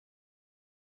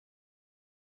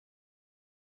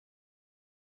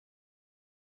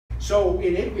So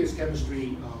in aqueous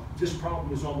chemistry, this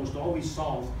problem is almost always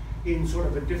solved in sort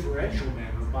of a differential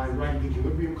manner by writing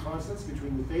equilibrium constants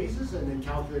between the phases and then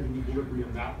calculating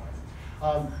equilibrium that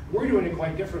way. We're doing it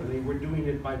quite differently. We're doing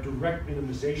it by direct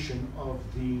minimization of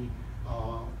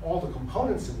all the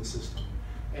components in the system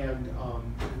and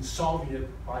solving it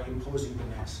by imposing the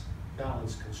mass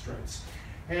balance constraints.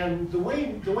 And the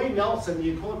way MELTS and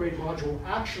the equilibrate module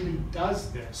actually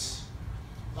does this,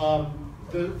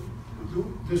 the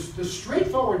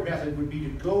straightforward method would be to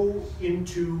go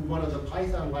into one of the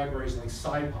Python libraries like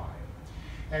SciPy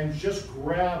and just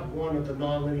grab one of the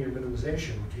nonlinear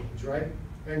minimization routines, right?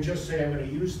 And just say, I'm going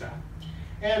to use that.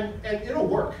 And it'll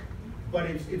work, but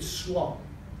it's slow.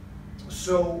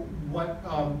 So what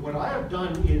I have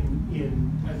done in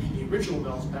the original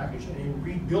MELTS package and in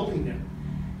rebuilding it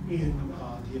in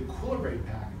the equilibrate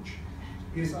package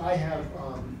is I have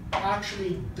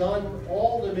actually done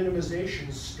all the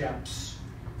minimization steps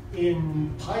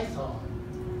in Python,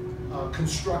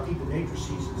 constructing the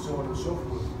matrices and so on and so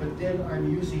forth. But then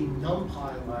I'm using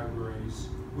NumPy libraries,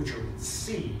 which are in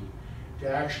C, to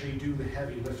actually do the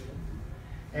heavy lifting.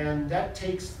 And that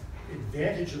takes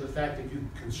advantage of the fact that you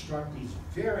construct these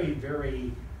very,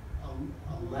 very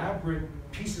elaborate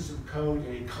pieces of code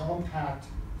in a compact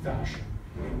fashion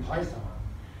in Python.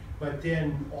 But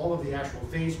then all of the actual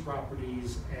phase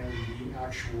properties and the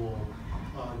actual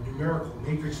numerical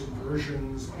matrix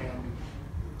inversions and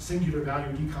singular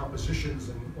value decompositions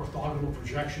and orthogonal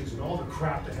projections and all the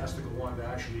crap that has to go on to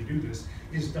actually do this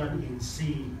is done in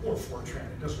C or Fortran.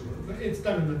 It's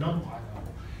done in the NumPy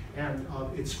level, and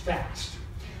it's fast.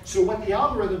 So what the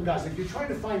algorithm does, if you're trying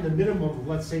to find the minimum of,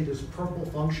 let's say, this purple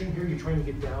function here, you're trying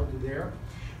to get down to there,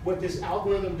 what this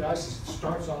algorithm does is it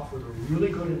starts off with a really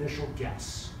good initial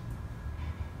guess.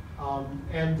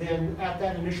 And then at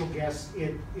that initial guess,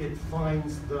 it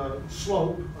finds the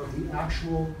slope of the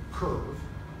actual curve,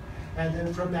 and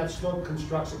then from that slope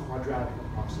constructs a quadratic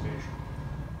approximation.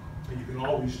 And you can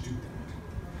always do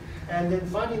that. And then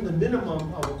finding the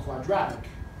minimum of a quadratic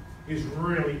is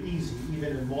really easy,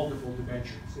 even in multiple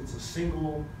dimensions. It's a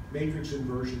single matrix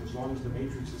inversion. As long as the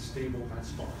matrix is stable, that's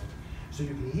fine. So you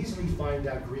can easily find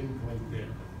that green point there.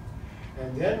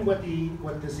 And then what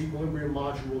this equilibrium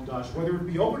module does, whether it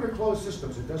be open or closed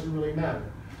systems, it doesn't really matter,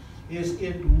 is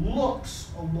it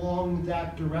looks along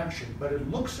that direction, but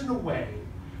it looks in a way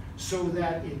so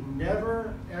that it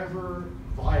never, ever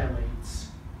violates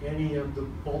any of the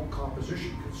bulk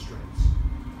composition constraints.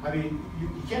 I mean, you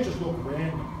can't just look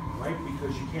random, right?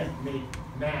 Because you can't make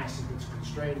mass if it's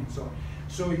constrained.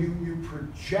 So you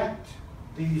project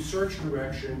the search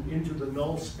direction into the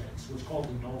null space, what's called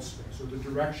the null space, or the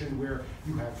direction where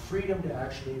you have freedom to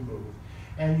actually move.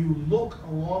 And you look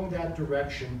along that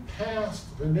direction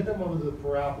past the minimum of the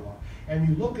parabola, and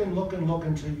you look and look and look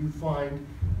until you find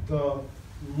the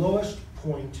lowest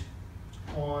point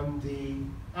on the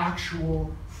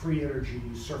actual free energy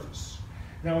surface.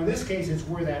 Now in this case, it's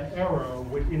where that arrow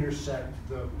would intersect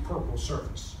the purple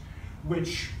surface,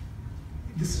 which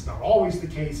this is not always the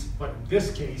case, but in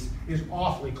this case is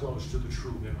awfully close to the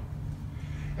true minimum.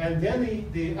 And then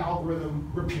the algorithm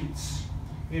repeats.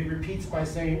 It repeats by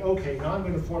saying, okay, now I'm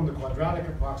going to form the quadratic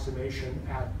approximation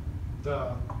at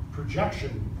the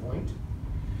projection point,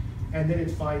 and then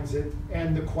it finds it,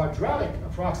 and the quadratic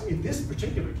approximation, in this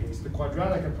particular case, the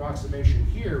quadratic approximation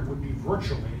here would be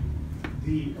virtually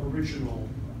the original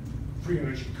free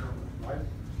energy curve, right?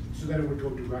 So that it would go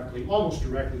directly, almost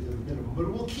directly to the minimum. But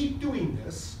it will keep doing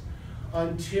this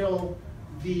until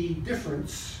the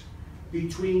difference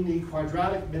between the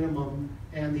quadratic minimum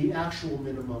and the actual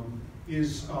minimum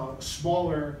is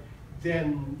smaller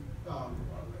than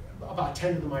about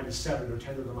 10 to the minus 7 or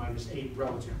 10 to the minus 8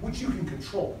 relative, which you can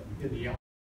control in the